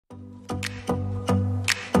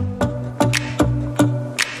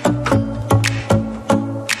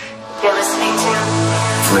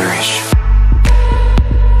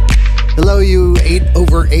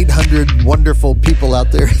over 800 wonderful people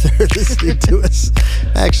out there that are listening to us.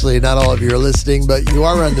 Actually, not all of you are listening, but you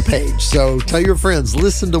are on the page. So tell your friends,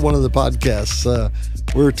 listen to one of the podcasts.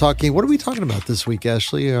 We're talking, what are we talking about this week,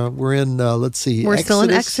 Ashley? We're in, let's see. We're still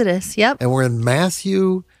in Exodus, yep. And we're in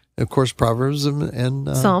Matthew, of course, Proverbs and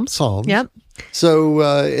Psalms. Yep. So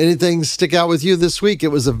anything stick out with you this week? It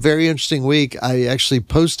was a very interesting week. I actually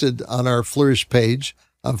posted on our Flourish page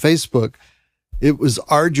on Facebook. It was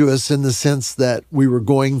arduous in the sense that we were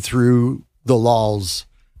going through the laws,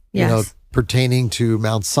 pertaining to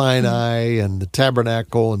Mount Sinai and the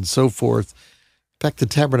tabernacle and so forth. In fact, the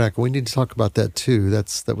tabernacle, we need to talk about that too.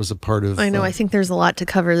 That was a part of... I know. I think there's a lot to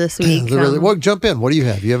cover this week. Well, jump in. What do you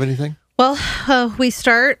have? You have anything? Well, we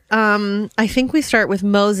start, I think we start with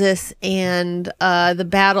Moses and the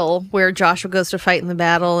battle where Joshua goes to fight in the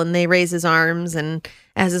battle and they raise his arms. And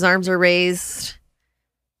as his arms are raised...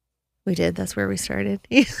 We did. That's where we started.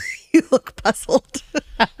 You look puzzled.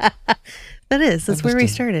 That's where we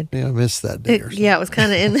started. Yeah, I missed that day. It was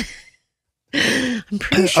kind of in. I'm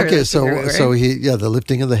pretty sure. Okay, so the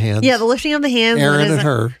lifting of the hands. Yeah, the lifting of the hands. Aaron and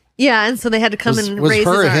her. Yeah, and so they had to come and raise his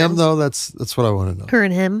arms. Was her or him though? That's what I want to know. Her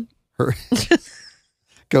and him. Her.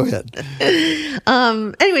 Go ahead.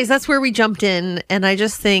 Anyways, that's where we jumped in, and I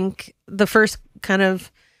just think the first kind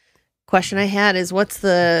of question I had is, what's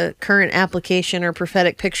the current application or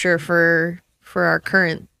prophetic picture for our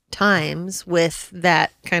current times with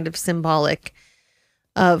that kind of symbolic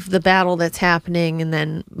of the battle that's happening? And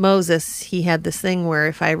then Moses, he had this thing where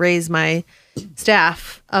if I raise my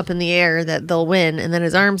staff up in the air that they'll win, and then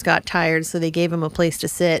his arms got tired, so they gave him a place to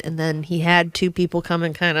sit, and then he had two people come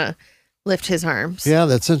and kind of lift his arms. Yeah,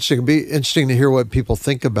 that's interesting. It'd be interesting to hear what people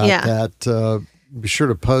think about that. Be sure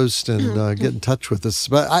to post and get in touch with us.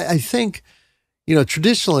 But I think,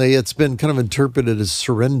 traditionally it's been kind of interpreted as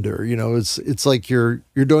surrender. It's like you're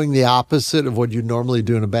doing the opposite of what you normally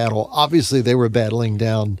do in a battle. Obviously, they were battling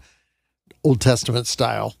down Old Testament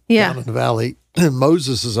style down in the valley.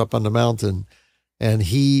 Moses is up on the mountain, and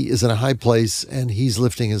he is in a high place, and he's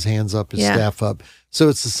lifting his hands up, his staff up. So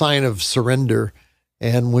it's a sign of surrender.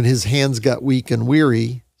 And when his hands got weak and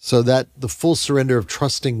weary, so that the full surrender of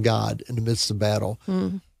trusting God in the midst of battle.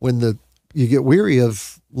 When you get weary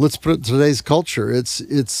of, let's put it in today's culture,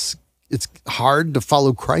 it's hard to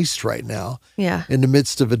follow Christ right now. Yeah. In the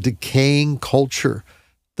midst of a decaying culture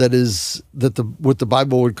what the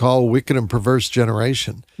Bible would call a wicked and perverse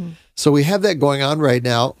generation. So we have that going on right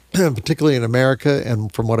now, particularly in America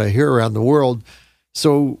and from what I hear around the world.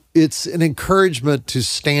 So it's an encouragement to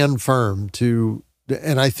stand firm,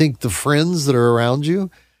 and I think the friends that are around you,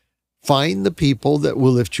 find the people that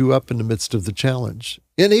will lift you up in the midst of the challenge.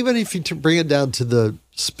 And even if you bring it down to the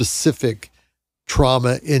specific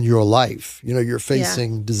trauma in your life, you're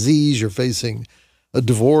facing disease, you're facing a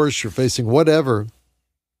divorce, you're facing whatever,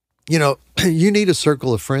 you need a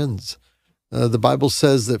circle of friends. The Bible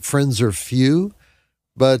says that friends are few,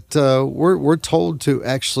 but we're told to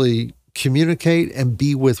actually communicate and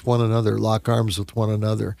be with one another, lock arms with one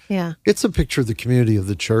another. Yeah. It's a picture of the community of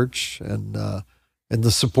the church and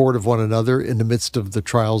the support of one another in the midst of the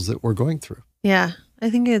trials that we're going through. Yeah, I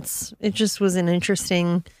think it just was an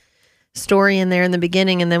interesting story in there in the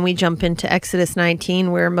beginning, and then we jump into Exodus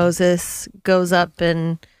 19 where Moses goes up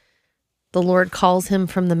and the Lord calls him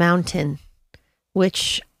from the mountain,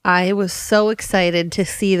 which I was so excited to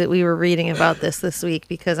see that we were reading about this week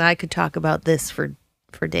because I could talk about this for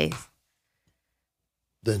days.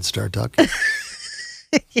 Then start talking.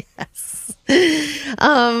 Yes.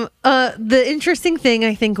 The interesting thing,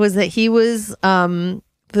 I think, was that he was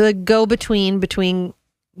the go-between between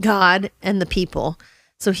God and the people.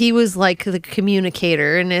 So he was like the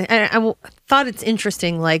communicator. And I thought it's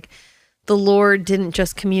interesting, like the Lord didn't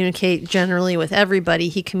just communicate generally with everybody.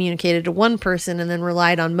 He communicated to one person and then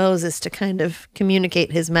relied on Moses to kind of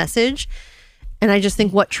communicate his message. And I just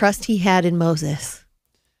think what trust he had in Moses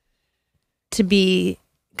to be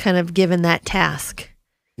kind of given that task.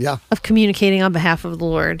 Yeah. Of communicating on behalf of the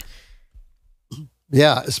Lord.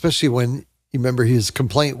 Yeah, especially when you remember his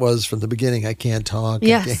complaint was from the beginning, I can't talk.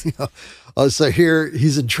 Yes. So here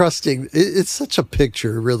he's entrusting. It's such a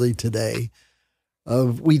picture really today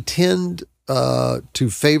of we tend to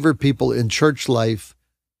favor people in church life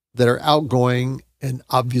that are outgoing and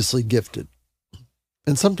obviously gifted.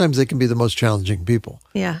 And sometimes they can be the most challenging people.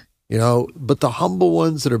 Yeah. But the humble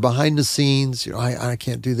ones that are behind the scenes, I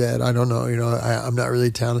can't do that. I don't know. I'm not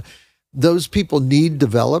really talented. Those people need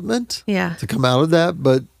development to come out of that.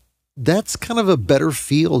 But that's kind of a better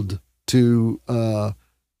field to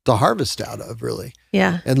harvest out of, really.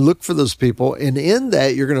 Yeah. And look for those people. And in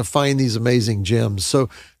that, you're going to find these amazing gems. So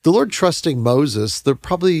the Lord trusting Moses, they're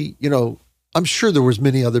probably, I'm sure there was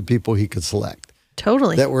many other people he could select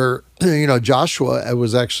Totally. that were, Joshua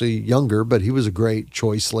was actually younger, but he was a great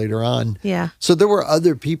choice later on. Yeah. So there were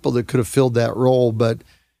other people that could have filled that role, but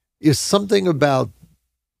it's something about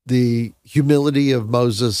the humility of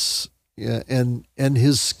Moses, and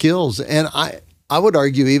his skills. And I would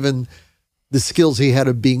argue even the skills he had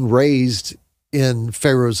of being raised in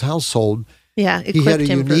Pharaoh's household. Yeah. He had a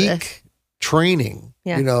him for this. unique training,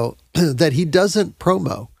 Yeah. that he doesn't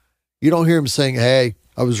promo. You don't hear him saying, hey,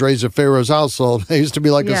 I was raised in Pharaoh's household. I used to be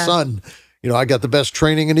like a son. I got the best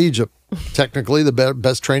training in Egypt, technically the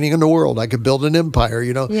best training in the world. I could build an empire,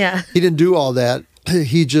 Yeah. He didn't do all that.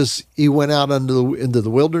 He went out into the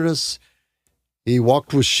wilderness. He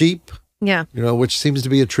walked with sheep, Yeah. which seems to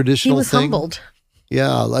be a He traditional was thing. humbled.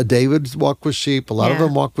 Yeah, David walked with sheep. A lot of Yeah.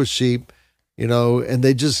 them walked with sheep, and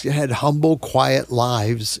they just had humble, quiet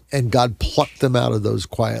lives, and God plucked them out of those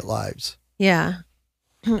quiet lives. Yeah.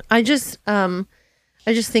 I just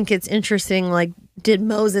think it's interesting. Like, did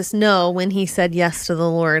Moses know when he said yes to the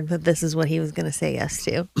Lord that this is what he was going to say yes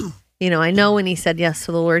to? I know when he said yes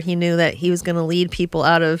to the Lord, he knew that he was going to lead people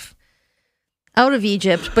out of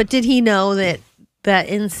Egypt. But did he know that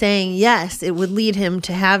in saying yes, it would lead him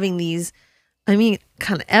to having these,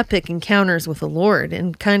 kind of epic encounters with the Lord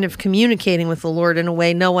and kind of communicating with the Lord in a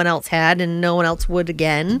way no one else had and no one else would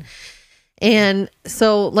again? And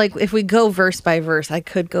so, like, if we go verse by verse, I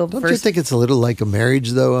could go Don't verse. you think it's a little like a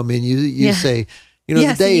marriage, though? I mean, you say,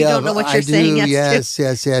 Yes, the day you of, don't know what I you're do, saying yes to.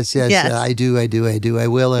 yes, Yes. I do, I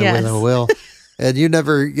will, Yes. I will. And you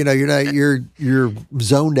never, you're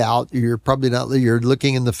zoned out. You're probably not, you're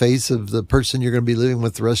looking in the face of the person you're going to be living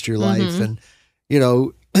with the rest of your life. Mm-hmm. And,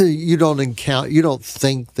 you don't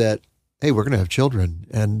think that, hey, we're going to have children.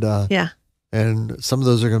 And, and some of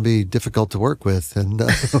those are going to be difficult to work with, and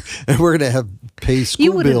and we're going to pay school bills.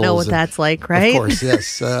 You wouldn't know what that's like, right? Of course,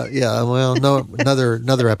 yes. Well, no,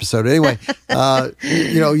 another episode. Anyway,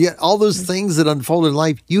 all those things that unfold in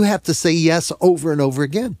life, you have to say yes over and over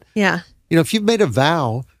again. Yeah. If you've made a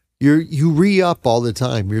vow, you re-up all the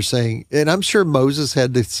time. You're saying, and I'm sure Moses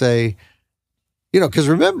had to say, because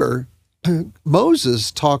remember,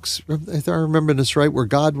 Moses talks, if I remember this right, where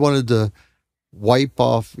God wanted to wipe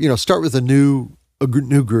off, start with a new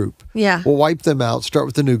group. Yeah. We'll wipe them out, start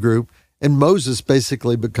with a new group. And Moses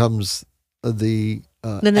basically becomes the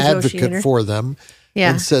advocate for them.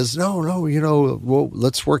 Yeah. And says, no, well,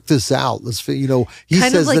 let's work this out. He Kind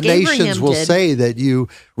says of like the nations Abraham will did. say that you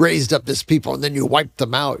raised up this people and then you wiped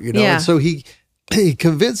them out, Yeah. And so he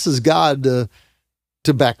convinces God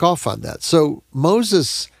to back off on that. So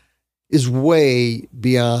Moses is way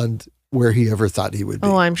beyond where he ever thought he would be.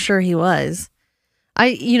 Oh, I'm sure he was.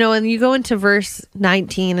 And you go into verse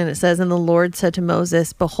 19 and it says, and the Lord said to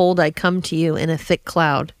Moses, behold, I come to you in a thick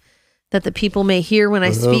cloud, that the people may hear when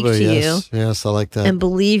I speak to you. Yes, I like that. And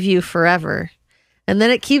believe you forever. And then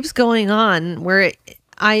it keeps going on where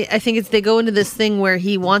I think they go into this thing where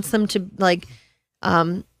he wants them to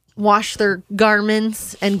wash their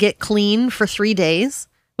garments and get clean for 3 days,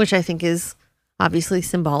 which I think is obviously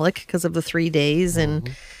symbolic because of the 3 days. And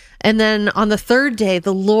then on the third day,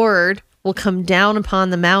 the Lord will come down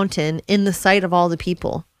upon the mountain in the sight of all the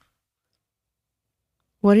people.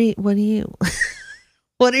 What are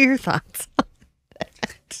your thoughts?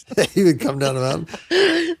 He would come down the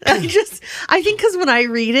mountain. I think because when I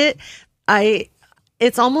read it,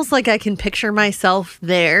 it's almost like I can picture myself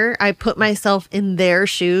there. I put myself in their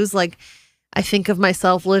shoes. Like I think of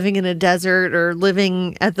myself living in a desert or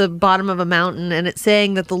living at the bottom of a mountain, and it's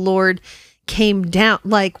saying that the Lord came down.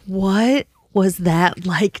 Like, what was that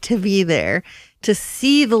like to be there? To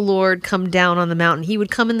see the Lord come down on the mountain. He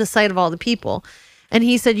would come in the sight of all the people. And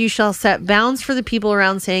he said, you shall set bounds for the people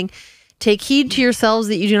around, saying, take heed to yourselves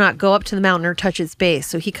that you do not go up to the mountain or touch its base.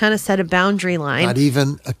 So he kind of set a boundary line. Not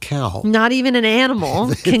even a cow. Not even an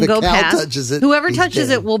animal can go cow past. touches it, Whoever he's touches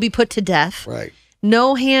dead. it will be put to death. Right.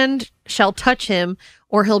 No hand shall touch him,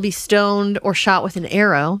 or he'll be stoned or shot with an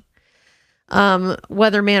arrow.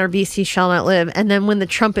 Whether man or beast, he shall not live. And then when the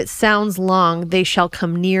trumpet sounds long, they shall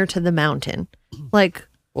come near to the mountain. Like,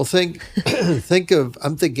 well, I'm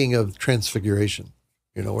thinking of transfiguration.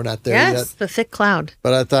 We're not there yet. yes, the thick cloud.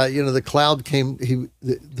 But I thought, the cloud came,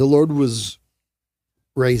 the Lord was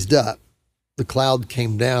raised up. The cloud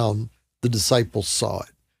came down. The disciples saw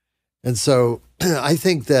it. And so I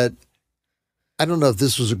think that, I don't know if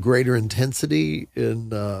this was a greater intensity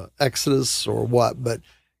in Exodus or what, but,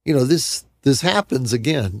 this happens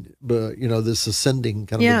again, but, this ascending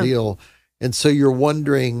kind of a deal. And so you're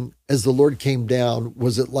wondering, as the Lord came down,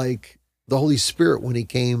 was it like the Holy Spirit when he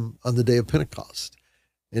came on the day of Pentecost?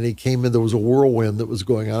 and he came in. There was a whirlwind that was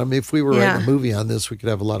going on. I mean, if we were Yeah. writing a movie on this, we could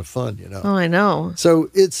have a lot of fun, Oh, I know. So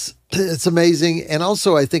it's amazing. And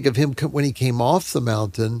also, I think of him when he came off the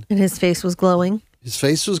mountain. And his face was glowing. His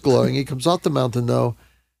face was glowing. He comes off the mountain, though,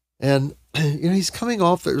 and he's coming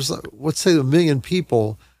off. There's, let's say, 1 million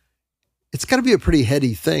people. It's got to be a pretty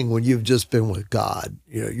heady thing when you've just been with God.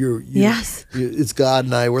 Yes. It's God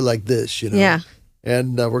and I. We're like this, Yeah.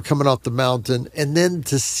 And we're coming off the mountain, and then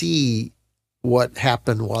to see what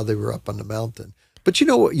happened while they were up on the mountain. But you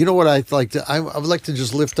know what I'd like to. I would like to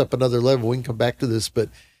just lift up another level. We can come back to this, but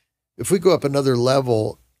if we go up another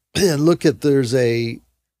level and look at there's a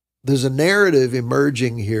narrative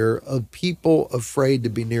emerging here of people afraid to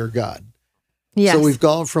be near God. Yes. So we've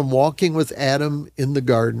gone from walking with Adam in the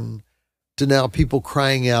garden to now people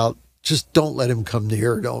crying out, just don't let him come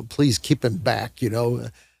near. Don't, please keep him back.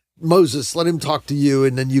 Moses, let him talk to you,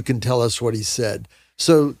 and then you can tell us what he said.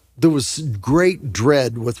 So there was great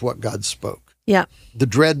dread with what God spoke. Yeah. The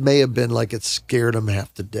dread may have been like it scared him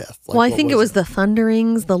half to death. Like, well, I think it was the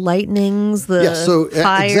thunderings, the lightnings, the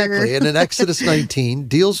fire. Exactly. And in Exodus 19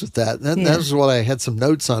 deals with that. That was what I had some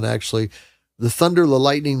notes on, actually. The thunder, the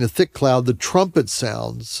lightning, the thick cloud, the trumpet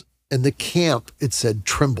sounds, and the camp, it said,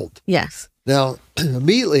 trembled. Yes. Now,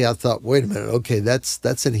 immediately I thought, wait a minute, okay,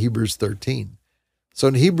 that's in Hebrews 13. So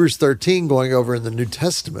in Hebrews 13, going over in the New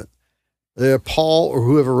Testament, Paul, or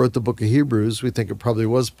whoever wrote the book of Hebrews, we think it probably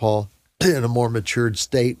was Paul, in a more matured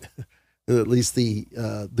state. At least the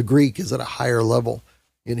Greek is at a higher level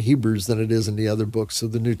in Hebrews than it is in the other books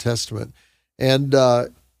of the New Testament. And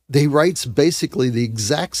he writes basically the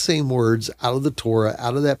exact same words out of the Torah,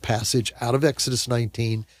 out of that passage, out of Exodus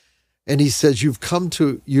 19. And he says, you've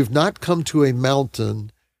not come to a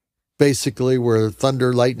mountain, basically, where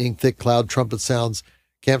thunder, lightning, thick cloud, trumpet sounds,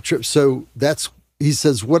 camp trip. So he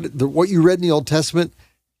says, what you read in the Old Testament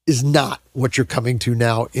is not what you're coming to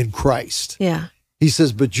now in Christ. Yeah. He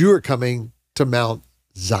says, but you are coming to Mount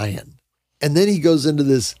Zion. And then he goes into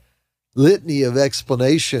this litany of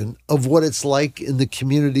explanation of what it's like in the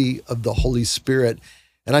community of the Holy Spirit.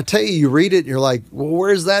 And I tell you, you read it and you're like, well,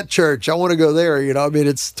 where's that church? I want to go there.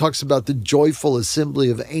 It talks about the joyful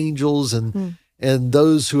assembly of angels and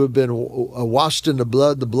those who have been washed in the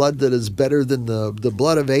blood that is better than the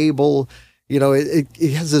blood of Abel.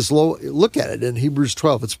 It has this look at it in Hebrews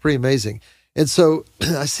 12. It's pretty amazing. And so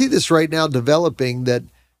I see this right now developing that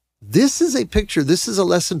this is a picture. This is a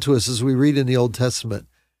lesson to us as we read in the Old Testament.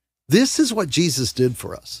 This is what Jesus did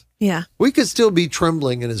for us. Yeah. We could still be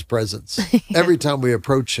trembling in his presence every time we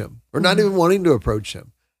approach him, or not even wanting to approach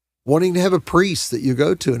him, wanting to have a priest that you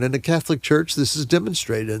go to. And in the Catholic Church, this is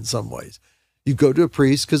demonstrated in some ways. You go to a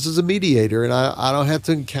priest because it's a mediator, and I don't have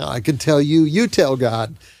to encounter. I can tell you tell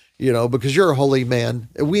God, because you're a holy man.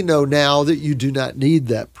 And we know now that you do not need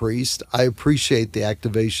that priest. I appreciate the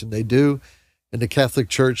activation they do in the Catholic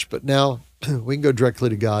Church, but now we can go directly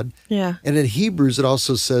to God. Yeah. And in Hebrews, it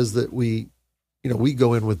also says that we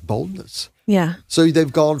go in with boldness. Yeah. So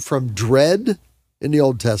they've gone from dread in the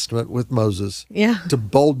Old Testament with Moses to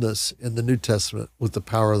boldness in the New Testament with the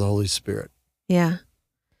power of the Holy Spirit. Yeah.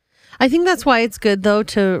 I think that's why it's good, though,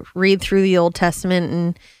 to read through the Old Testament.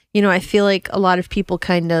 And, I feel like a lot of people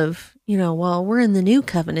kind of, well, we're in the New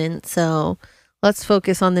Covenant, so let's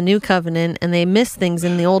focus on the New Covenant. And they miss things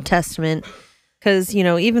in the Old Testament because,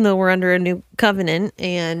 even though we're under a new covenant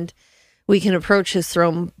and we can approach his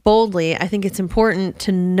throne boldly, I think it's important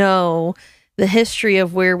to know the history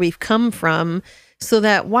of where we've come from so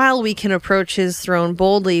that while we can approach his throne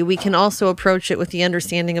boldly, we can also approach it with the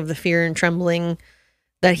understanding of the fear and trembling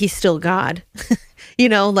that he's still God. We're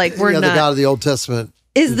not. The God of the Old Testament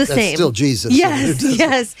is the same. Still Jesus. Yes,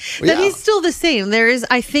 yes. That he's still the same.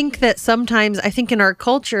 I think that sometimes, in our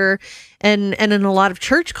culture and in a lot of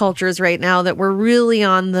church cultures right now, that we're really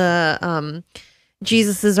on the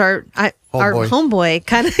Jesus is our homeboy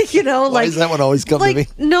kind of, Why does that one always come to me?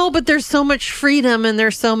 No, but there's so much freedom and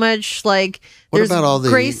there's so much there's about all the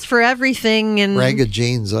grace for everything and ragged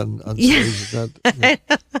jeans on stage.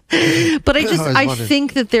 But I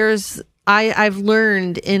think that I've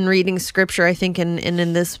learned in reading scripture, I think, and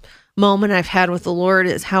in this moment I've had with the Lord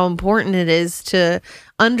is how important it is to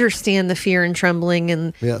understand the fear and trembling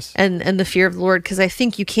and the fear of the Lord, because I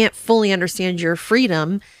think you can't fully understand your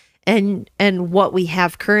freedom and what we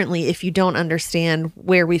have currently if you don't understand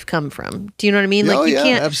where we've come from. Do you know what I mean?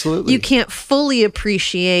 Absolutely. You can't fully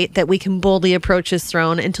appreciate that we can boldly approach his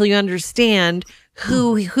throne until you understand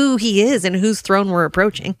who he is and whose throne we're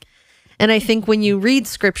approaching. And I think when you read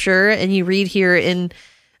scripture and you read here in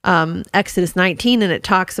Exodus 19 and it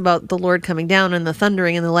talks about the Lord coming down and the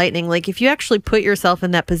thundering and the lightning, if you actually put yourself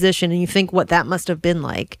in that position and you think what that must have been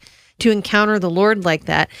like to encounter the Lord like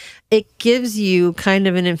that, it gives you kind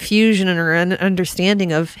of an infusion or an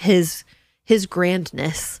understanding of his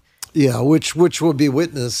grandness. Yeah, which will be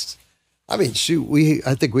witnessed. I mean, shoot,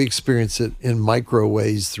 I think we experience it in micro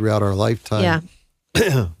ways throughout our lifetime.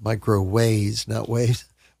 Yeah. Micro ways, not waves.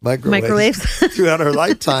 Microwaves. Throughout our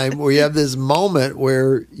lifetime, where you have this moment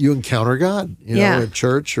where you encounter God, at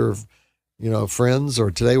church or, friends,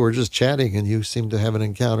 or today we're just chatting and you seem to have an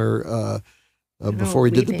encounter before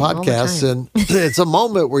we did the podcast. And it's a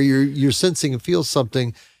moment where you're sensing and feel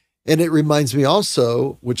something. And it reminds me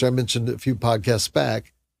also, which I mentioned a few podcasts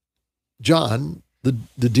back, John,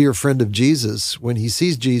 the dear friend of Jesus, when he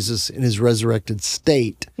sees Jesus in his resurrected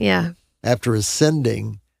state, after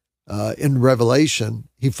ascending in Revelation,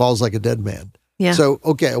 he falls like a dead man. Yeah. So,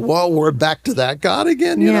 okay, well, we're back to that God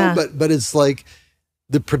again, you know, but it's like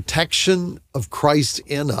the protection of Christ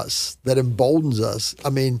in us that emboldens us.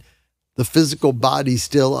 I mean, the physical body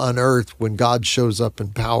still on earth, when God shows up in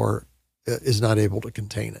power, is not able to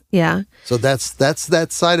contain it. Yeah. So that's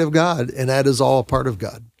that side of God, and that is all a part of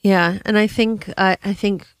God. Yeah, and I think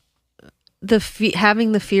having the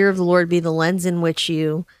fear of the Lord be the lens in which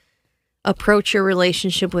you approach your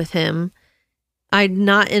relationship with him. I'm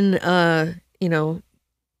not in a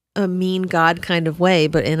mean God kind of way,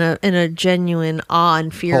 but in a genuine awe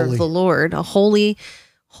and fear of the Lord. A holy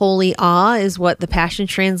awe is what the Passion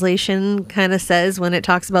Translation kind of says when it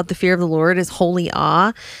talks about the fear of the Lord, is holy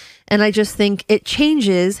awe. And I just think it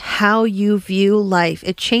changes how you view life.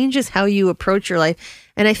 It changes how you approach your life.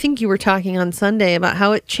 And I think you were talking on Sunday about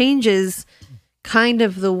how it changes kind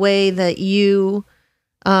of the way that you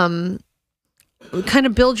kind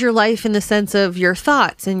of build your life, in the sense of your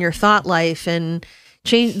thoughts and your thought life, and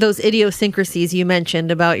change those idiosyncrasies you mentioned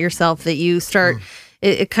about yourself, that you start,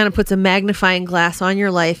 it kind of puts a magnifying glass on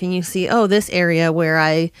your life, and you see, oh, this area where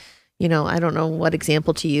I don't know what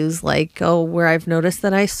example to use, like, where I've noticed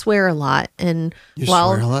that I swear a lot. And you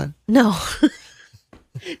swear a lot? No.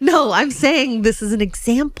 No, I'm saying this is an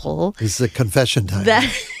example. This is a confession time.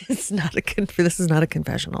 This is not a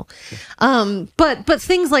confessional. But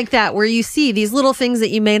things like that, where you see these little things that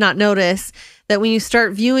you may not notice, that when you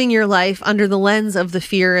start viewing your life under the lens of the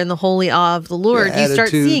fear and the holy awe of the Lord, you start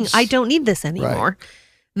seeing, I don't need this anymore. Right.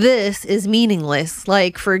 This is meaningless.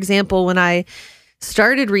 Like, for example, when I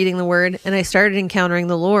started reading the Word and I started encountering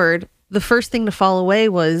the Lord, the first thing to fall away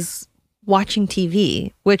was watching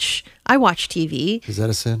TV, which I watch TV. Is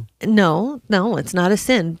that a sin? No, it's not a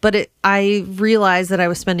sin. But I realized that I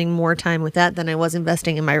was spending more time with that than I was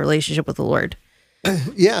investing in my relationship with the Lord.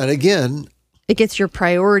 Yeah, and again, it gets your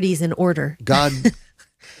priorities in order. God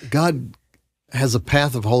has a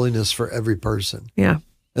path of holiness for every person. Yeah.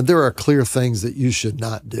 And there are clear things that you should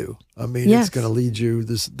not do. I mean, It's going to lead you.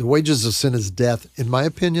 The wages of sin is death. In my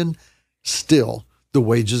opinion, still, the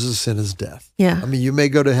wages of sin is death. Yeah. I mean, you may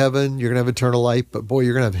go to heaven, you're going to have eternal life, but boy,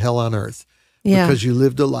 you're going to have hell on earth. Yeah. Because you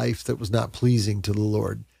lived a life that was not pleasing to the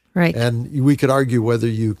Lord. Right. And we could argue whether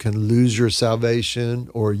you can lose your salvation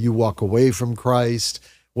or you walk away from Christ,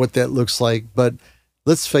 what that looks like. But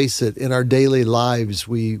let's face it, in our daily lives,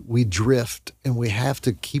 we drift, and we have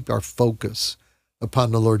to keep our focus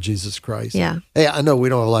upon the Lord Jesus Christ. Yeah. Hey, I know we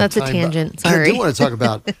don't have a lot of time. That's a tangent. Sorry. I do want to talk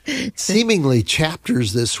about seemingly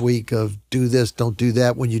chapters this week of do this, don't do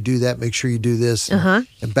that. When you do that, make sure you do this,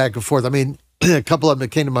 and back and forth. I mean, a couple of them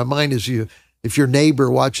that came to my mind is if your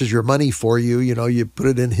neighbor watches your money for you, you put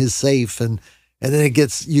it in his safe, and then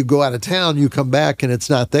you go out of town, you come back and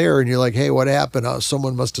it's not there, and you're like, hey, what happened? Oh,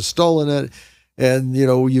 someone must have stolen it. And,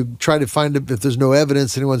 you try to find it, if there's no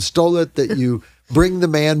evidence anyone stole it, that you bring the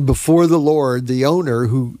man before the Lord, the owner,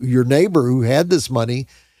 your neighbor who had this money.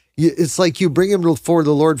 It's like you bring him before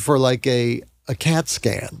the Lord for like a CAT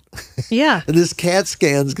scan. Yeah. And this CAT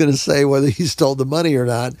scan is going to say whether he stole the money or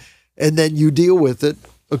not. And then you deal with it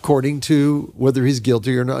according to whether he's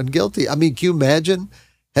guilty or not guilty. I mean, can you imagine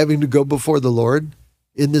having to go before the Lord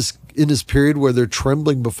in this period where they're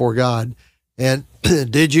trembling before God? And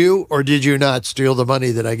did you or did you not steal the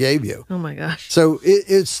money that I gave you? Oh my gosh. So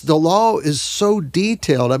it's the law is so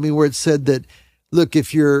detailed. I mean, where it said that, look,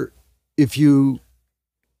 if you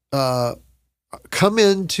come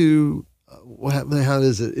into how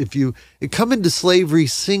is it? If you come into slavery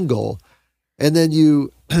single, and then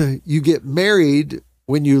you get married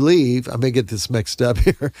when you leave. I may get this mixed up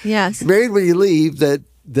here. Yes. Married when you leave,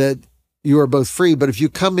 that you are both free. But if you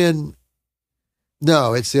come in.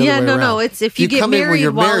 No, it's the other way around. No. It's if you get married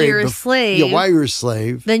while you're a slave. Yeah, while you're a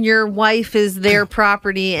slave. Then your wife is their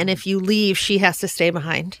property, and if you leave, she has to stay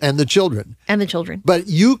behind. And the children. And the children. But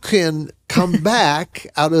you can come back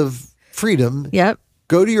out of freedom. Yep.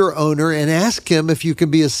 go to your owner and ask him if you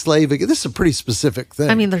can be a slave again. This is a pretty specific thing.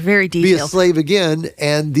 I mean, they're very Be a detailed. slave again,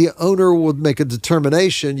 and the owner will make a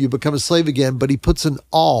determination. You become a slave again, but he puts an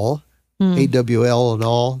awl, AWL, an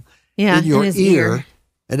awl, in your his ear,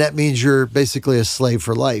 and that means you're basically a slave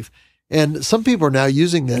for life. And some people are now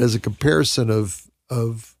using that as a comparison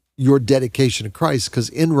of your dedication to Christ, because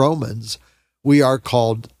in Romans, we are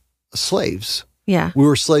called slaves. Yeah. We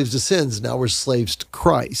were slaves to sins. Now we're slaves to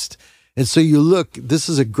Christ. And so you look, this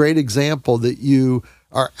is a great example that you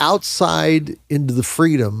are outside into the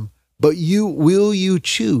freedom, but will you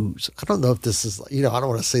choose? I don't know if this is, I don't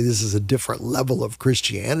want to say this is a different level of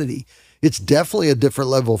Christianity. It's definitely a different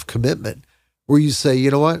level of commitment where you say,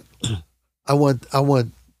 you know what? I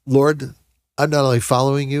want, Lord, I'm not only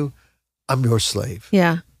following you, I'm your slave.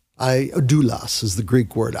 Yeah. Doulos is the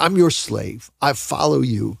Greek word. I'm your slave. I follow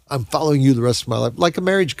you. I'm following you the rest of my life, like a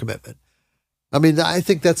marriage commitment. I mean, I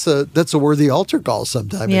think that's a worthy altar call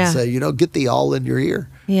sometime, and say, get the awl in your ear.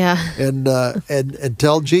 Yeah. And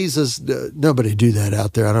tell Jesus, nobody do that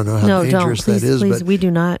out there. I don't know how dangerous that is, please, but we do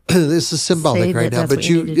not. This is symbolic right now, but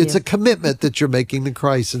it's a commitment that you're making to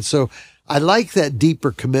Christ. And so I like that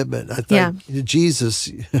deeper commitment. I think Jesus,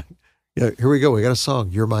 here we go. We got a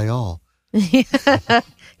song. You're my all.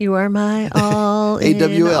 You are my all in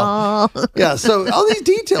AWL. all. Yeah, so all these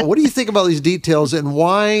details, what do you think about these details, and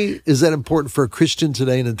why is that important for a Christian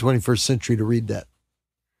today in the 21st century to read that?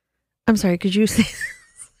 I'm sorry, could you say?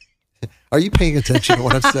 Are you paying attention to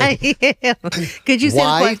what I'm saying? I am. Could you say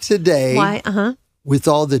why today, why, with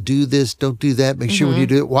all the do this, don't do that, make sure when you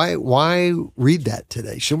do it, why read that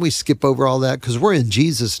today? Shouldn't we skip over all that? Because we're in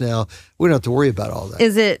Jesus now. We don't have to worry about all that.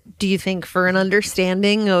 Is it, do you think, for an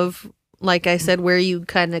understanding of, like I said, where you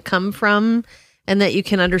kind of come from, and that you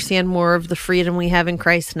can understand more of the freedom we have in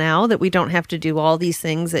Christ now, that we don't have to do all these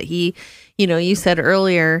things that he, you said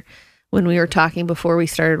earlier when we were talking before we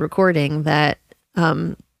started recording that,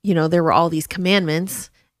 there were all these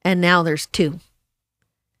commandments, and now there's two.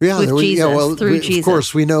 Yeah, with Jesus, through Jesus. Of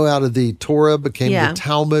course, we know out of the Torah became the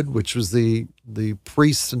Talmud, which was the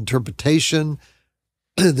priest's interpretation,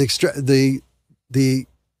 the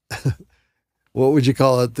what would you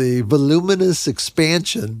call it? The voluminous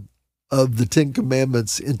expansion of the 10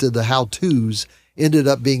 Commandments into the how-tos ended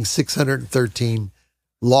up being 613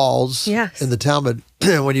 laws in the Talmud.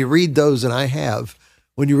 When you read those, and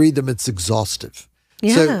when you read them, it's exhaustive.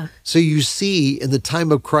 Yeah. So you see in the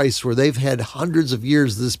time of Christ where they've had hundreds of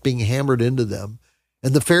years of this being hammered into them,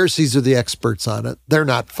 and the Pharisees are the experts on it. They're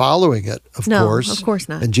not following it, of course. No, of course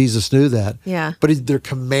not. And Jesus knew that. Yeah. But they're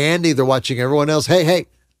commanding, they're watching everyone else. Hey,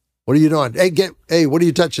 what are you doing? Hey, what are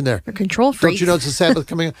you touching there? They're control freaks. Don't you know it's the Sabbath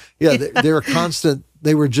coming up? Yeah, they were constant.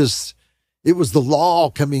 They were just, it was the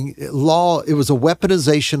law coming. It was a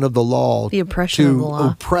weaponization of the law. The oppression of the law.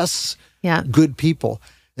 To oppress good people.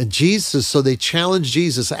 And Jesus, so they challenged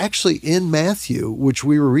Jesus. Actually, in Matthew, which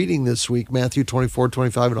we were reading this week, Matthew 24,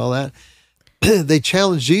 25 and all that, they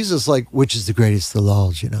challenged Jesus like, which is the greatest of the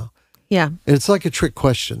laws, Yeah. And it's like a trick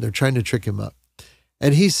question. They're trying to trick him up.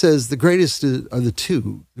 And he says, the greatest are the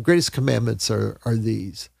two. The greatest commandments are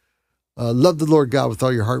these. Love the Lord God with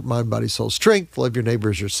all your heart, mind, body, soul, strength. Love your neighbor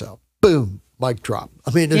as yourself. Boom. Mic drop.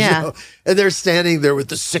 I mean, and they're standing there with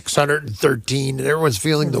the 613, and everyone's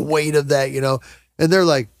feeling the weight of that, and they're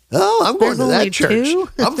like, oh, I'm going to that church.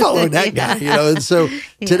 I'm following that guy, And so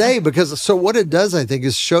today, so what it does, I think,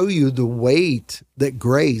 is show you the weight that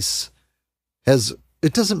grace has.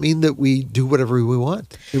 It doesn't mean that we do whatever we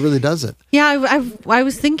want. It really doesn't. Yeah, I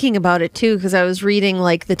was thinking about it too, because I was reading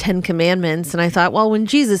like the 10 Commandments, and I thought, well, when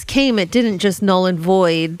Jesus came, it didn't just null and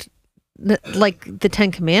void like the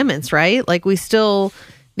 10 Commandments, right? Like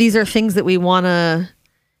these are things that we want to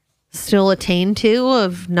still attain to,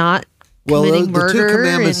 of not committing murder. The 2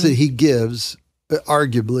 commandments that he gives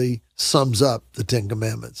arguably sums up the 10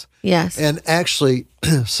 Commandments. Yes. And actually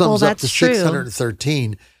sums up the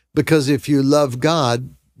 613. Because if you love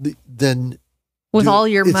God, then with all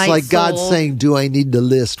your might, it's like God saying, do I need to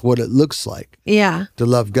list what it looks like to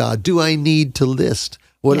love God? Do I need to list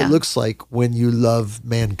what it looks like when you love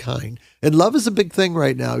mankind? And love is a big thing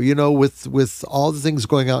right now, with all the things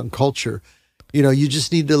going out in culture. You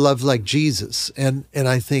just need to love like Jesus. And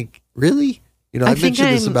I think, really? I mentioned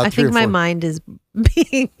this about 3 or 4. I think my mind is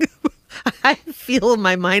being... I feel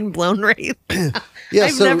my mind blown right now.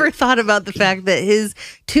 I've never thought about the fact that his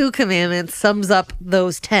 2 commandments sums up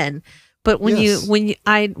those 10. But why have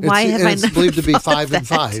I it's never believed to be thought 5 of and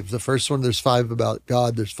 5. The first one, there's 5 about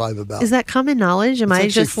God. There's 5 about. Is that common knowledge? Am I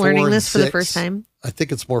just learning this for the first time? I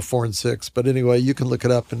think it's more 4 and 6. But anyway, you can look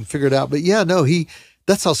it up and figure it out. But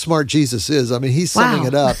that's how smart Jesus is. I mean, he's summing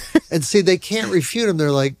it up. And see, they can't refute him.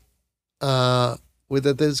 They're like, with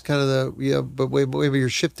it. That's kind of but maybe you're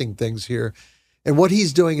shifting things here. And what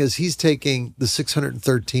he's doing is he's taking the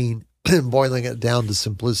 613 and boiling it down to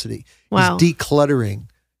simplicity. Wow. He's decluttering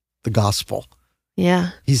the gospel. Yeah.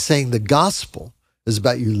 He's saying the gospel is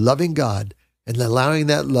about you loving God and allowing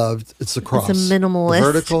that love. It's the cross. It's a minimalist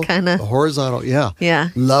the vertical, kind of. the horizontal. Yeah. Yeah.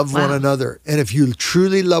 Love Wow. one another. And if you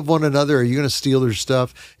truly love one another, are you going to steal their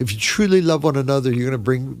stuff? If you truly love one another, you're going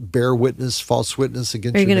to bear witness, false witness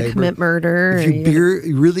against Are you your going to neighbor. commit murder? If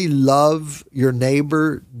you really love your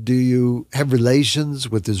neighbor, do you have relations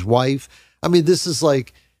with his wife? I mean, this is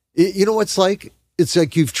like, you know what's like? It's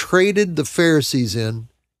like you've traded the Pharisees in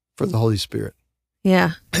for the Holy Spirit.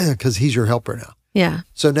 Yeah. Because he's your helper now. Yeah.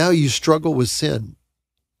 So now you struggle with sin.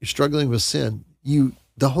 You're struggling with sin.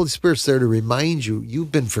 The Holy Spirit's there to remind you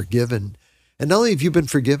you've been forgiven. And not only have you been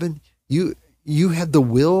forgiven, you have the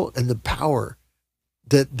will and the power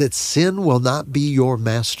that sin will not be your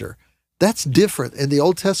master. That's different. In the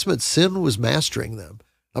Old Testament, sin was mastering them.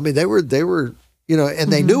 I mean, they were,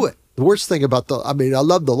 and they knew it. The worst thing about I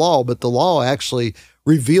love the law, but the law actually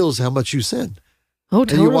reveals how much you sin. Oh,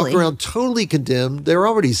 totally. And you walk around totally condemned. They're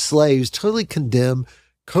already slaves, totally condemned,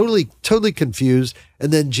 totally confused.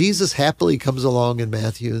 And then Jesus happily comes along in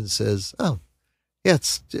Matthew and says, "Oh, yeah,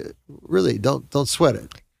 it's really don't sweat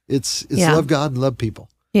it. It's love God and love people.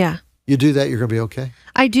 Yeah. You do that, you're going to be okay."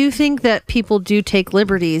 I do think that people do take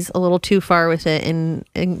liberties a little too far with it, and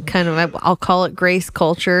kind of, I'll call it grace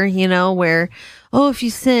culture, where, oh, if you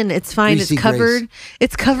sin, it's fine. Greasy It's covered. grace.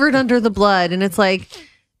 It's covered under the blood. And it's like,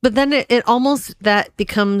 but then it almost, that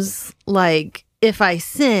becomes like, if I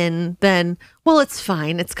sin, then, well, it's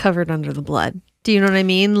fine. It's covered under the blood. Do you know what I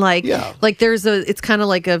mean? Like, Yeah. like it's kind of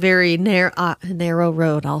like a very narrow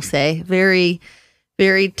road, I'll say. Very,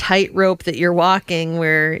 very tight rope that you're walking,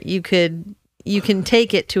 where you can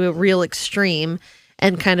take it to a real extreme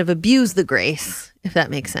and kind of abuse the grace, if that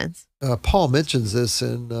makes sense. Paul mentions this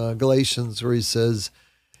in Galatians, where he says,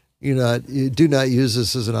 you do not use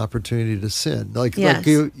this as an opportunity to sin.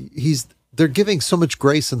 They're giving so much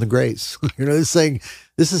grace in the grace. They're saying,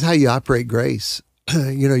 this is how you operate grace.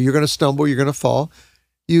 You're going to stumble, you're going to fall.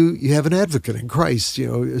 You have an advocate in Christ.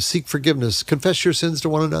 Seek forgiveness, confess your sins to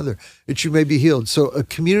one another, that you may be healed. So a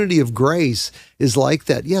community of grace is like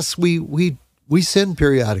that. Yes, we sin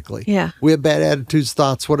periodically. Yeah. We have bad attitudes,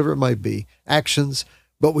 thoughts, whatever it might be, actions,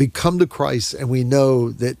 but we come to Christ and we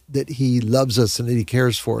know that he loves us and that he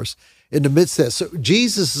cares for us in the midst of that. So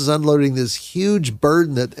Jesus is unloading this huge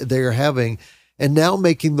burden that they are having and now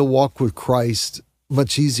making the walk with Christ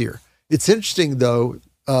much easier. It's interesting, though,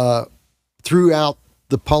 throughout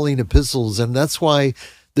the Pauline epistles, and that's why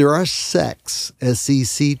there are sects,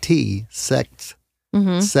 S-E-C-T, sects,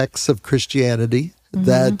 sects of Christianity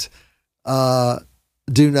that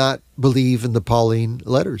do not believe in the Pauline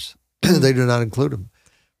letters. They do not include them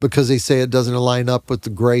because they say it doesn't line up with the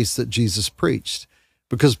grace that Jesus preached.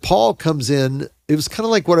 Because Paul comes in, it was kind of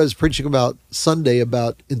like what I was preaching about Sunday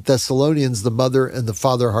about in Thessalonians, the mother and the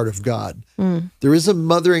father heart of God. There is a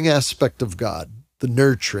mothering aspect of God, the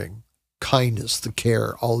nurturing, kindness, the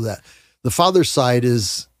care, all of that. The father side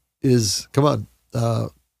is come on,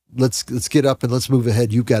 let's get up and let's move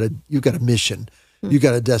ahead. You've got a mission, you've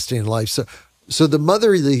got a destiny in life. So the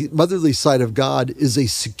motherly side of God is a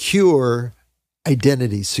secure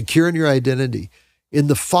identity, secure in your identity. In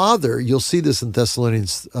the Father, you'll see this in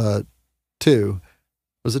Thessalonians 2.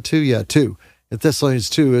 Was it 2? Yeah, 2. In Thessalonians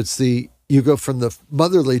 2, you go from the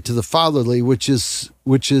motherly to the fatherly, which is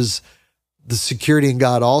the security in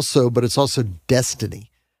God also, but it's also destiny.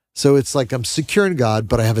 So it's like I'm secure in God,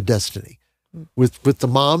 but I have a destiny. With the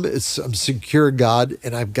mom, I'm secure in God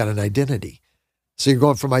and I've got an identity. So you're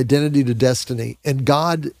going from identity to destiny. And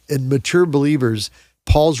God and mature believers,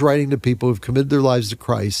 Paul's writing to people who've committed their lives to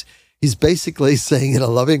Christ. He's basically saying in a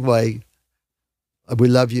loving way, we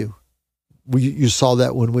love you. You saw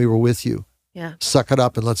that when we were with you. Yeah. Suck it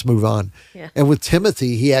up and let's move on. Yeah. And with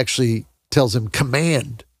Timothy, he actually tells him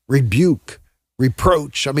command, rebuke,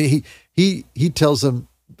 reproach. I mean, he tells them,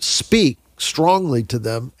 speak strongly to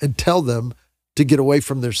them and tell them to get away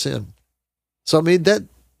from their sin. So, I mean, that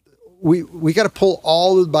we got to pull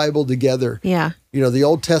all of the Bible together. Yeah. The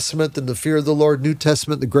Old Testament and the fear of the Lord, New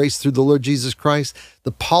Testament, the grace through the Lord Jesus Christ,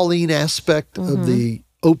 the Pauline aspect of the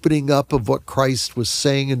opening up of what Christ was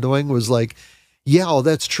saying and doing was like, yeah,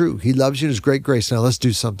 that's true. He loves you in his great grace. Now let's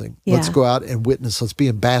do something. Yeah. Let's go out and witness. Let's be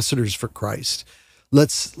ambassadors for Christ.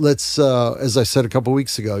 Let's as I said a couple of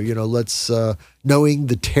weeks ago, let's knowing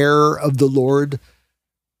the terror of the Lord,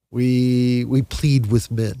 we plead with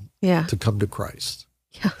men to come to Christ.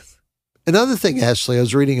 Yes. Another thing, Ashley, I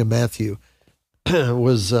was reading in Matthew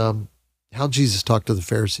was how Jesus talked to the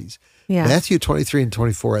Pharisees. Yeah. Matthew 23 and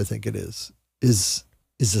 24, I think it is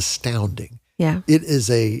astounding. Yeah. It is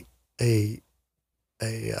a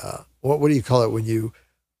what do you call it when you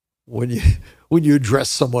address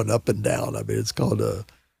someone up and down? I mean, it's called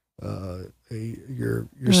you're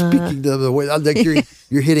speaking to them the way, I think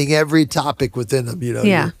you're hitting every topic within them,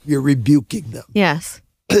 Yeah. you're rebuking them. Yes.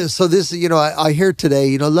 So this, I hear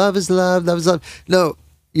today, love is love, love is love. No,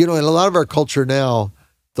 in a lot of our culture now,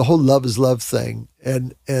 the whole love is love thing.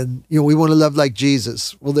 And we want to love like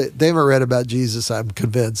Jesus. Well, they haven't read about Jesus, I'm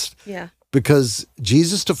convinced. Yeah. Because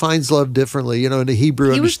Jesus defines love differently. In the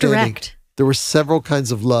Hebrew He was understanding, direct. there were several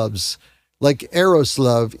kinds of loves. Like Eros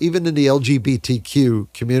love, even in the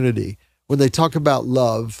LGBTQ community, when they talk about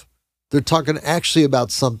love, they're talking actually about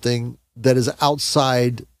something that is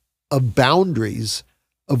outside of boundaries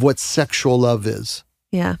of what sexual love is.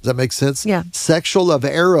 Yeah. Does that make sense? Yeah. Sexual love,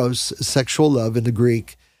 eros, sexual love in the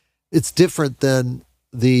Greek, it's different than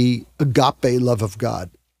the agape love of God.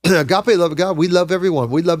 Agape love of God, we love everyone.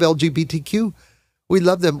 We love LGBTQ. We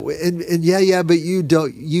love them. And but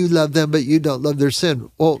you love them, but you don't love their sin.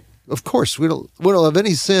 Well, of course, we don't love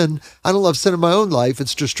any sin. I don't love sin in my own life.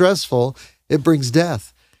 It's distressful. It brings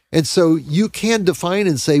death. And so you can define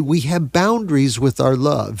and say, we have boundaries with our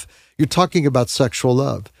love. You're talking about sexual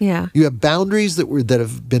love. Yeah. You have boundaries that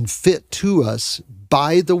have been fit to us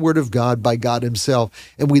by the word of God, by God himself,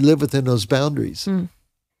 and we live within those boundaries.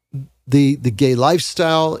 The gay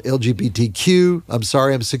lifestyle, LGBTQ, I'm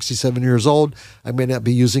sorry, I'm 67 years old. I may not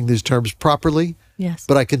be using these terms properly. Yes.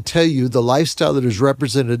 But I can tell you the lifestyle that is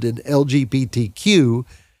represented in LGBTQ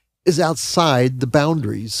is outside the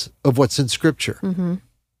boundaries of what's in Scripture. Mm-hmm.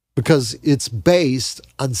 Because it's based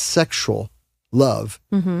on sexual love,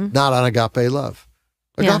 not on agape love.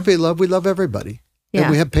 Agape love, we love everybody. Yeah.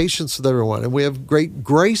 And we have patience with everyone. And we have great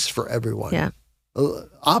grace for everyone. Yeah.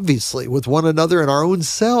 Obviously, with one another and our own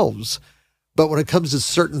selves. But when it comes to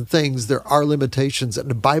certain things, there are limitations, and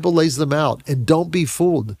the Bible lays them out. And don't be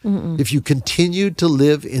fooled. If you continue to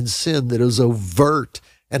live in sin that is overt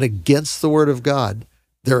and against the word of God,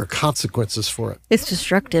 there are consequences for it. It's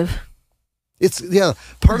destructive.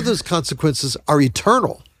 Part of those consequences are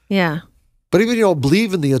eternal. Yeah. But even if you don't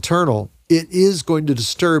believe in the eternal, it is going to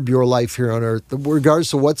disturb your life here on earth,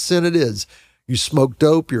 regardless of what sin it is. You smoke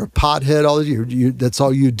dope, you're a pothead, that's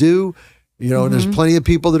all you do. And there's plenty of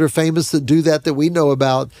people that are famous that do that we know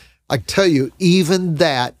about. I tell you, even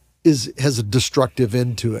that has a destructive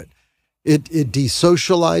end to it. It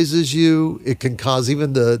desocializes you. It can cause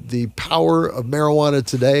even the power of marijuana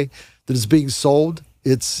today that is being sold.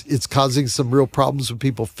 It's causing some real problems with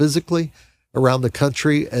people physically around the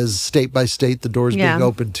country as state by state the doors being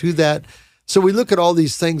open to that. So we look at all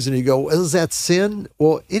these things and you go, well, is that sin?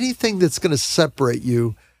 Well, anything that's going to separate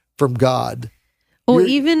you from God. Well,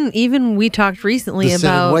 even we talked recently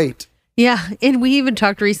about weight. Yeah, and we even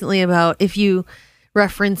talked recently about if you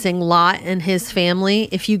referencing Lot and his family,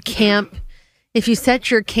 if you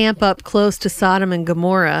set your camp up close to Sodom and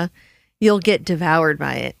Gomorrah, you'll get devoured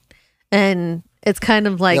by it. And it's kind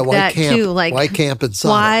of like that camp? too. Like, why camp in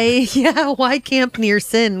Sodom? Why camp near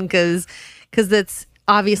sin? Because that's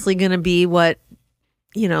obviously going to be what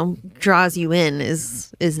draws you in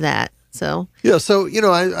is that. So I'm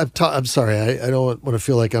sorry. I don't want to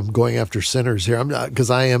feel like I'm going after sinners here. I'm not, because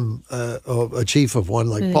I am a chief of one,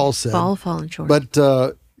 like Paul said. All fallen short. But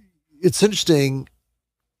it's interesting.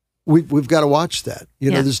 We've got to watch that.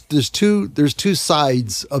 There's two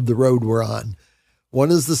sides of the road we're on.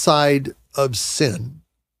 One is the side of sin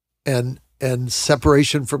and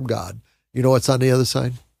separation from God. You know what's on the other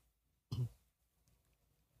side?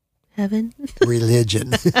 Heaven.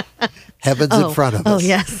 Religion. Heaven's in front of us. Oh,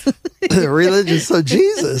 yes. Religion. So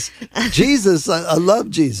Jesus, I love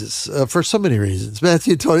Jesus for so many reasons.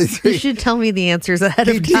 Matthew 23. You should tell me the answers ahead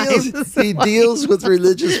of time. He deals with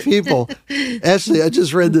religious people. Ashley, I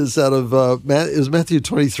just read this out of it was Matthew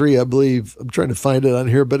 23, I believe. I'm trying to find it on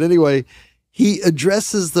here. But anyway, he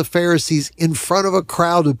addresses the Pharisees in front of a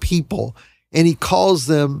crowd of people, and he calls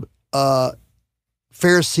them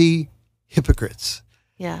Pharisee hypocrites.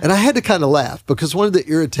 Yeah. And I had to kind of laugh because one of the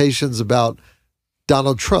irritations about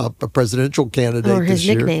Donald Trump, a presidential candidate or his this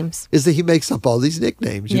year, nicknames, is that he makes up all these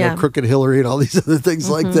nicknames, Crooked Hillary and all these other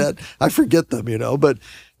things like that. I forget them, but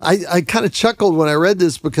I kind of chuckled when I read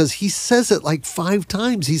this because he says it like 5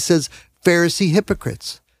 times. He says Pharisee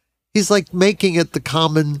hypocrites. He's like making it the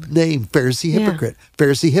common name, Pharisee hypocrite,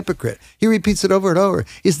 Pharisee hypocrite. He repeats it over and over.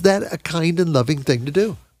 Is that a kind and loving thing to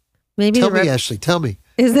do? Maybe tell me, Ashley, tell me.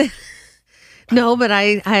 Is it? No, but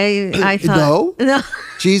I thought no.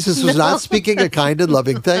 Jesus was not speaking a kind and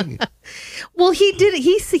loving thing. Well, he did.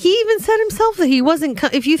 He even said himself that he wasn't.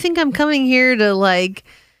 If you think I'm coming here to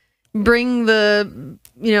bring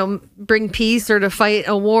bring peace or to fight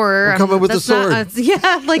a war. Or come up with a sword.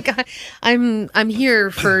 I'm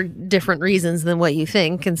here for different reasons than what you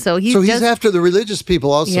think, and so he's after the religious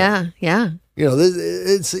people also. Yeah.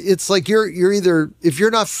 It's like you're either, if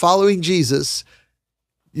you're not following Jesus,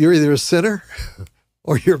 you're either a sinner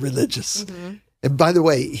or you're religious. Mm-hmm. And by the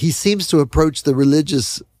way, he seems to approach the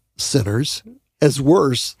religious sinners as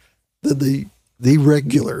worse than the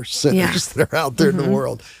regular sinners that are out there in the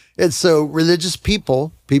world. And so religious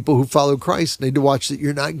people who follow Christ, need to watch that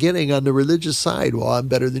you're not getting on the religious side. Well, I'm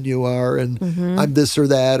better than you are, and I'm this or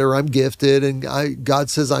that, or I'm gifted, and God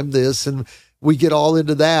says I'm this, and we get all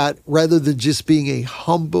into that rather than just being a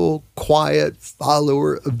humble, quiet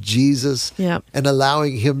follower of Jesus and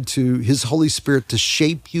allowing his Holy Spirit to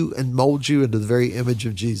shape you and mold you into the very image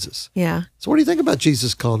of Jesus. Yeah. So what do you think about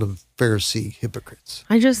Jesus calling them Pharisee hypocrites?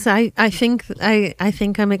 I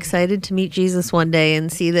think I'm excited to meet Jesus one day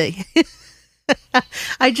and see that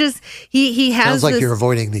he has Sounds like you're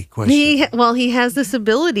avoiding the question. He has this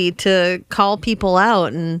ability to call people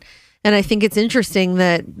out, and I think it's interesting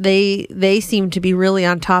that they seem to be really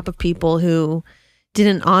on top of people who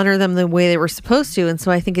didn't honor them the way they were supposed to. And so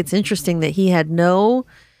I think it's interesting that he had no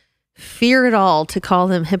fear at all to call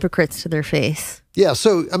them hypocrites to their face. Yeah.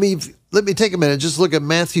 So, I mean, let me take a minute. Just look at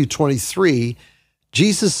Matthew 23.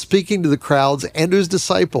 Jesus speaking to the crowds and to his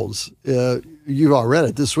disciples. You've all read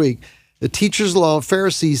it this week. The teachers of the law and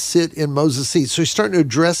Pharisees sit in Moses' seat. So he's starting to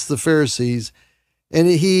address the Pharisees. And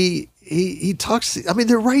he talks, I mean,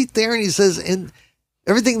 they're right there, and he says, and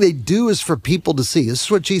everything they do is for people to see. This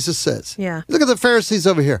is what Jesus says. Yeah. Look at the Pharisees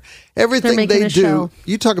over here. Everything they do, show.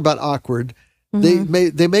 You talk about awkward. They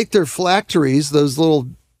make their phylacteries, those little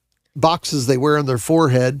boxes they wear on their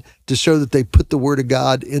forehead, to show that they put the word of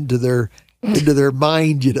God into their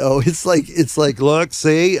mind. It's like, look,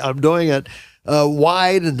 see, I'm doing it.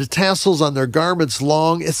 Wide, and the tassels on their garments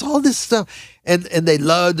long. It's all this stuff. And they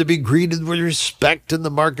love to be greeted with respect in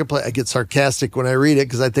the marketplace. I get sarcastic when I read it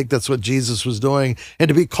because I think that's what Jesus was doing, and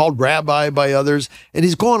to be called rabbi by others. And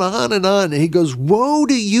he's going on. And he goes, woe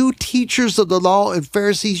to you, teachers of the law and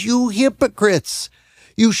Pharisees, you hypocrites.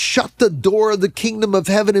 You shut the door of the kingdom of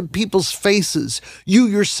heaven in people's faces. You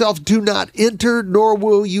yourself do not enter, nor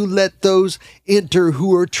will you let those enter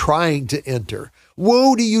who are trying to enter.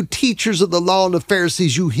 Woe to you, teachers of the law and the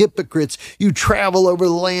Pharisees, you hypocrites. You travel over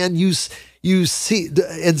the land, you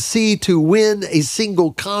see to win a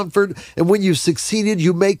single convert, and when you've succeeded,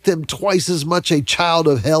 you make them twice as much a child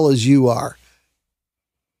of hell as you are.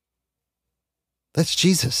 That's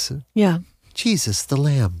Jesus. Yeah. Jesus, the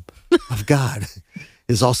Lamb of God,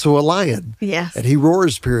 is also a lion. Yes. And he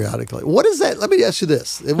roars periodically. What is that? Let me ask you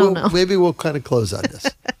this. Maybe we'll kind of close on this.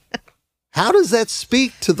 How does that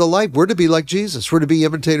speak to the life? We're to be like Jesus. We're to be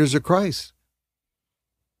imitators of Christ.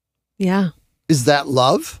 Yeah. Is that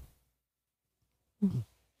love?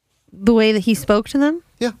 The way that he spoke to them?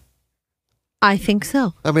 Yeah. I think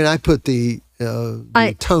so. I mean, I put the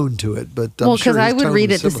tone to it, but because I would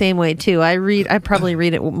read it the same way too. I probably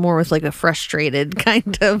read it more with like a frustrated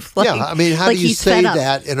kind of like. Yeah, I mean, how do you say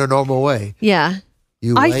that in a normal way? Yeah.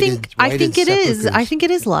 I think it is. I think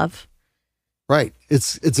it is love. Right.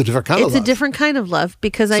 It's a different kind of love. It's a different kind of love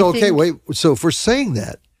because So if we're saying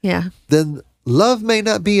that, then love may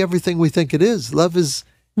not be everything we think it is. Love is.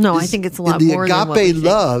 No, I think it's a lot more than what we think. The agape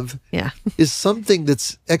love is something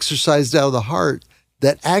that's exercised out of the heart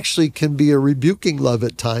that actually can be a rebuking love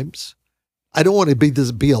at times. I don't want to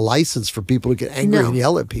be a license for people to get angry and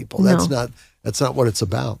yell at people. That's not what it's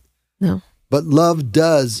about. No. But love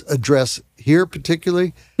does address here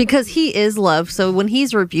particularly. Because he is love. So when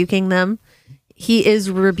he's rebuking them, he is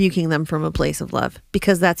rebuking them from a place of love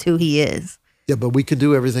because that's who he is. Yeah, but we can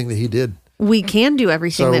do everything that he did. We can do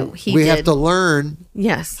everything that he did. We have to learn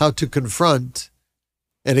how to confront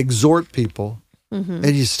and exhort people, and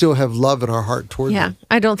you still have love in our heart toward them. Yeah,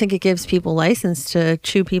 I don't think it gives people license to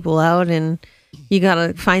chew people out, and you got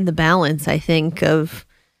to find the balance, I think, of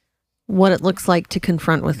what it looks like to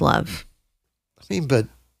confront with love. I mean, but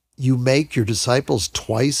you make your disciples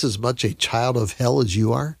twice as much a child of hell as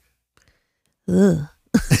you are? Ugh.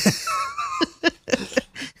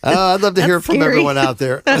 I'd love to hear from everyone out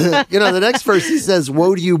there. The next verse, he says,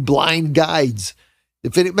 woe to you, blind guides.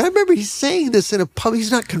 I remember he's saying this in a pub.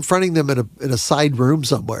 He's not confronting them in a side room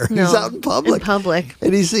somewhere. No, he's out in public.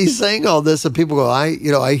 And he's saying all this, and people go,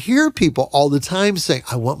 I hear people all the time saying,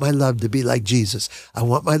 I want my love to be like Jesus. I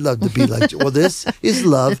want my love to be like, well, this is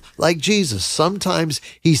love like Jesus. Sometimes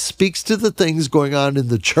he speaks to the things going on in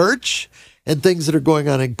the church and things that are going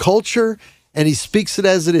on in culture, and he speaks it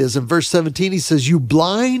as it is. In verse 17, he says, you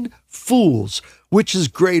blind fools, Which is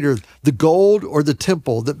greater, the gold or the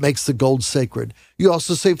temple that makes the gold sacred? You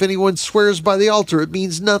also say, if anyone swears by the altar, it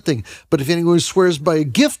means nothing. But if anyone swears by a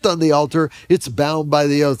gift on the altar, it's bound by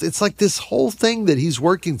the oath. It's like this whole thing that he's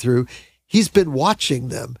working through. He's been watching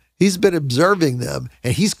them. He's been observing them,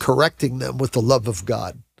 and he's correcting them with the love of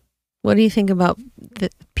God. What do you think about the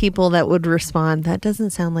people that would respond, that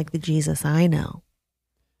doesn't sound like the Jesus I know?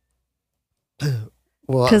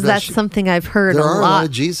 Well, because that's something I've heard there a are lot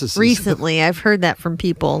of Jesuses. Recently. I've heard that from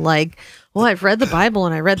people like, well, I've read the Bible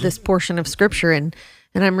and I read this portion of scripture and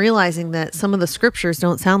I'm realizing that some of the scriptures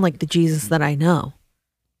don't sound like the Jesus that I know.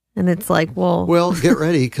 And it's like, well, get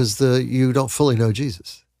ready because you don't fully know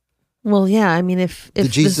Jesus. Well, yeah. I mean, if the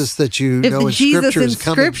Jesus that you if know the in Jesus scripture in is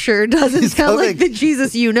coming, scripture doesn't sound like the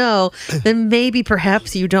Jesus you know, then maybe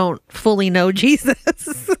perhaps you don't fully know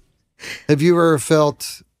Jesus. Have you ever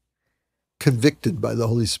felt convicted by the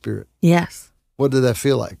Holy Spirit? Yes. What did that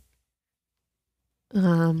feel like?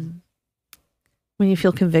 When you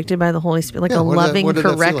feel convicted by the Holy Spirit, like a loving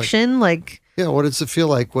correction, like what does it feel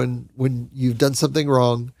like when you've done something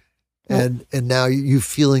wrong, and now you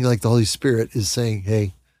feeling like the Holy Spirit is saying,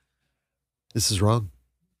 "Hey, this is wrong."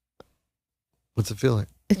 What's it feel like?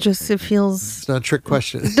 It feels. It's not a trick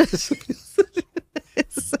question. It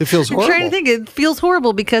feels horrible. I'm trying to think. It feels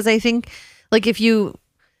horrible because I think, like, if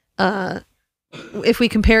we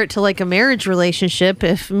compare it to like a marriage relationship,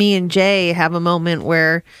 if me and Jay have a moment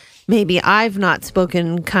where maybe I've not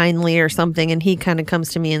spoken kindly or something, and he kind of comes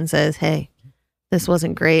to me and says, "Hey, this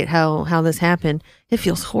wasn't great, how this happened," it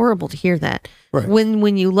feels horrible to hear that. Right.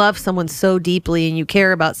 When you love someone so deeply and you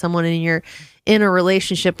care about someone and you're in a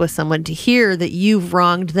relationship with someone, to hear that you've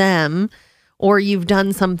wronged them or you've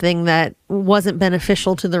done something that wasn't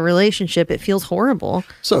beneficial to the relationship, it feels horrible.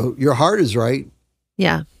 So your heart is right.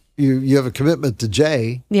 Yeah. You have a commitment to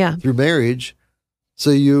Jay through marriage.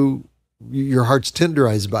 So your heart's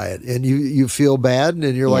tenderized by it, and you feel bad,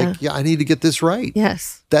 and you're like, I need to get this right.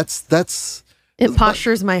 Yes. That's it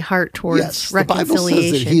postures my heart towards reconciliation. The Bible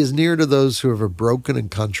says that he is near to those who have a broken and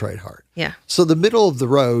contrite heart. Yeah. So the middle of the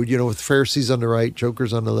road, with Pharisees on the right,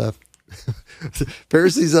 jokers on the left,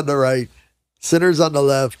 Pharisees on the right, sinners on the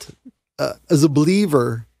left. As a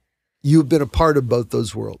believer, you've been a part of both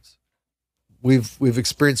those worlds. We've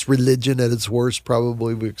experienced religion at its worst,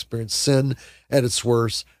 probably. We've experienced sin at its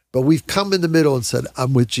worst. But we've come in the middle and said,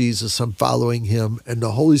 I'm with Jesus, I'm following him, and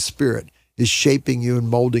the Holy Spirit is shaping you and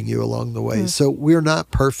molding you along the way. So we're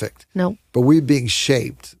not perfect. No. But we're being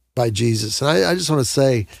shaped by Jesus. And I just want to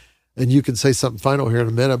say, and you can say something final here in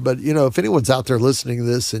a minute, but if anyone's out there listening to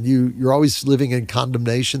this and you're always living in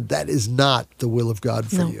condemnation, that is not the will of God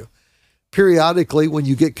for you. Periodically, when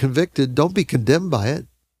you get convicted, don't be condemned by it.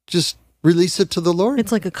 Just release it to the Lord.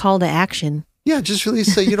 It's like a call to action. Yeah, just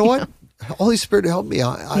release. Say, you know what? Holy Spirit, help me.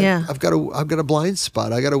 I've got a blind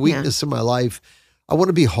spot. I got a weakness in my life. I want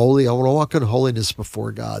to be holy. I want to walk in holiness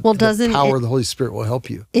before God. Well, the power of the Holy Spirit will help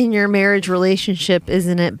you. In your marriage relationship,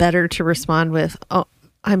 isn't it better to respond with, "Oh,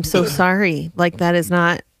 I'm so sorry. Like, that is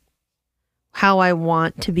not how I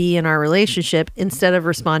want to be in our relationship," instead of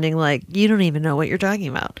responding like, "You don't even know what you're talking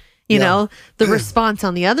about." The response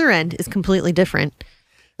on the other end is completely different.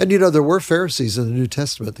 And there were Pharisees in the New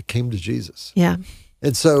Testament that came to Jesus. Yeah.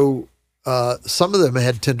 And so some of them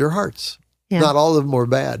had tender hearts. Yeah. Not all of them were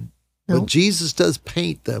bad. But Jesus does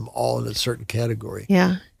paint them all in a certain category.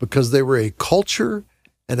 Yeah. Because they were a culture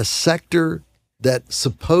and a sector that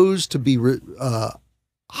supposed to be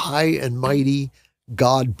high and mighty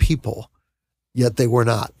God people, yet they were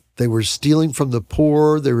not. They were stealing from the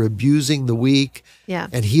poor. They were abusing the weak. Yeah.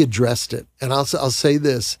 And he addressed it. And I'll say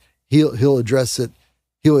this, he'll address it.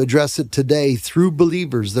 He'll address it today through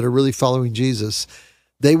believers that are really following Jesus.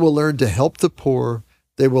 They will learn to help the poor.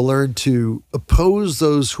 They will learn to oppose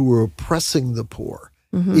those who are oppressing the poor,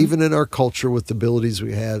 even in our culture with the abilities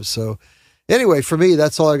we have. So anyway, for me,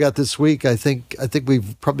 that's all I got this week. I think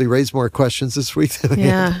we've probably raised more questions this week than we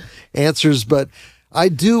had answers, but I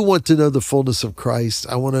do want to know the fullness of Christ.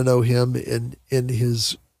 I want to know him in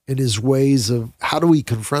his ways of how do we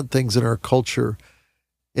confront things in our culture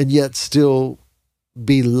and yet still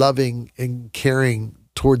be loving and caring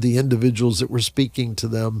toward the individuals that we're speaking to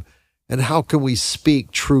them. And how can we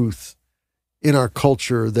speak truth in our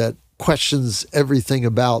culture that questions everything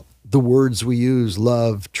about the words we use,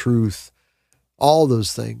 love, truth, all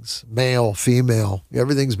those things, male, female,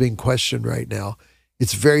 everything's being questioned right now.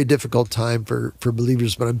 It's a very difficult time for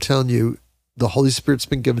believers, but I'm telling you, the Holy Spirit's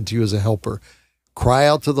been given to you as a helper. Cry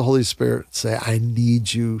out to the Holy Spirit, say, I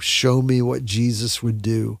need you. Show me what Jesus would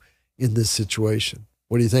do in this situation.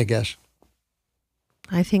 What do you think, Ash?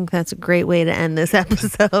 I think that's a great way to end this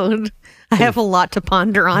episode. I have a lot to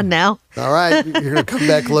ponder on now. All right. You're going to come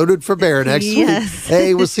back loaded for bear next week.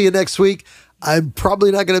 Hey, we'll see you next week. I'm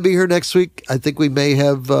probably not going to be here next week. I think we may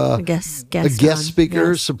have a guest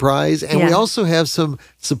speaker surprise. And we also have some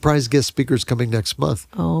surprise guest speakers coming next month.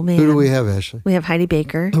 Oh, man. Who do we have, Ashley? We have Heidi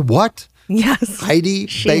Baker. What? Yes. Heidi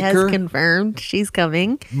she Baker. She has confirmed she's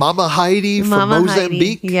coming. Mama Heidi from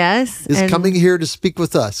Mozambique. Heidi, yes. Is coming here to speak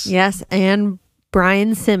with us. Yes. And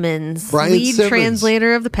Brian Simmons, lead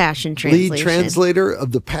translator of the Passion Translation. Lead translator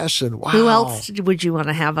of the Passion. Wow. Who else would you want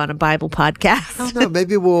to have on a Bible podcast? I don't know.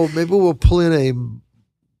 Maybe we'll pull in a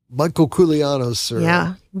Michael Koulianos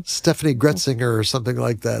or Stephanie Gretzinger or something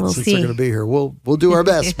like that since they're going to be here. We'll do our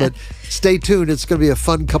best, but stay tuned. It's going to be a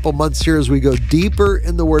fun couple months here as we go deeper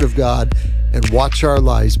in the Word of God and watch our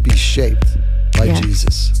lives be shaped by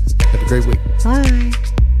Jesus. Have a great week. Bye.